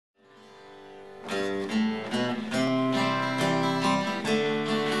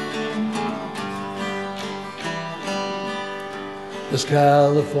This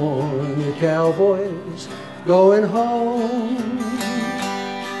California cowboy's going home.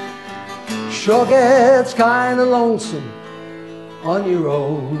 Sure gets kinda lonesome on your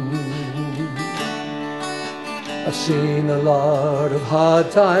own. I've seen a lot of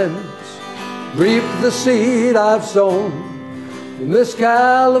hard times, reap the seed I've sown. In this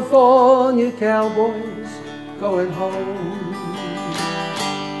California cowboy's going home.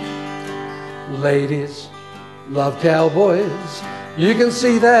 Ladies love cowboys, you can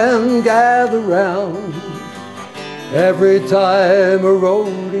see them gather round every time a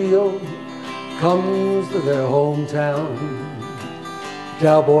rodeo comes to their hometown.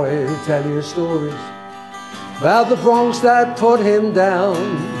 Cowboy tell you stories about the broncs that put him down,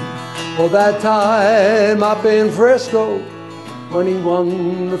 or that time up in Frisco when he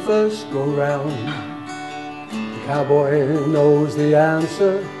won the first go-round. The cowboy knows the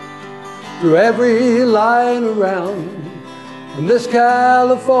answer through every line around. And this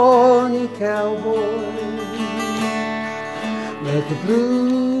California cowboy, let the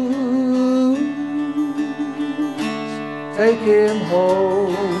blues take him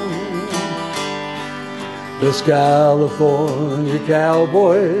home. This California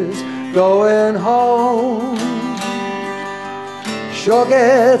cowboy's going home. Sure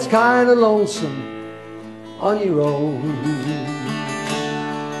gets kinda lonesome on your own.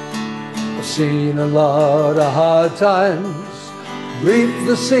 I've seen a lot of hard times, reap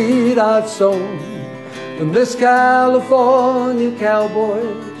the seed I've sown. And this California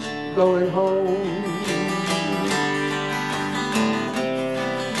cowboy's going home.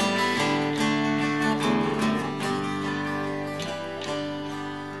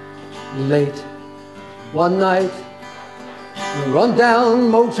 Late one night, a run-down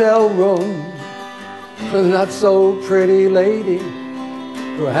motel room, a not-so-pretty lady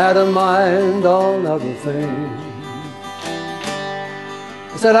who had a mind on other things.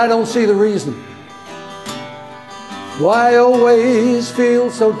 I said, I don't see the reason why I always feel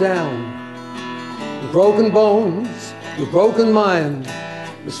so down. The broken bones, the broken mind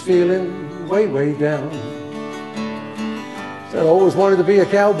was feeling way, way down. I said, I always wanted to be a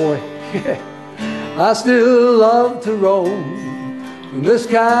cowboy. I still love to roam. And this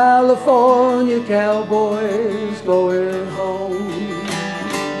California cowboy's going home.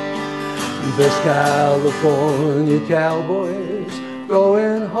 And this California cowboy's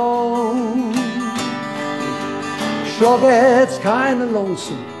going home. Sure gets kinda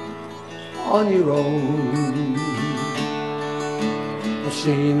lonesome on your own. I've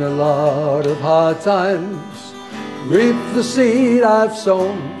seen a lot of hard times, reap the seed I've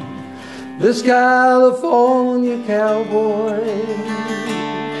sown. This California cowboy,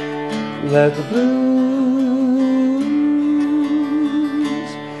 let the blues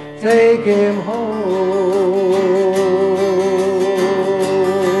take him home.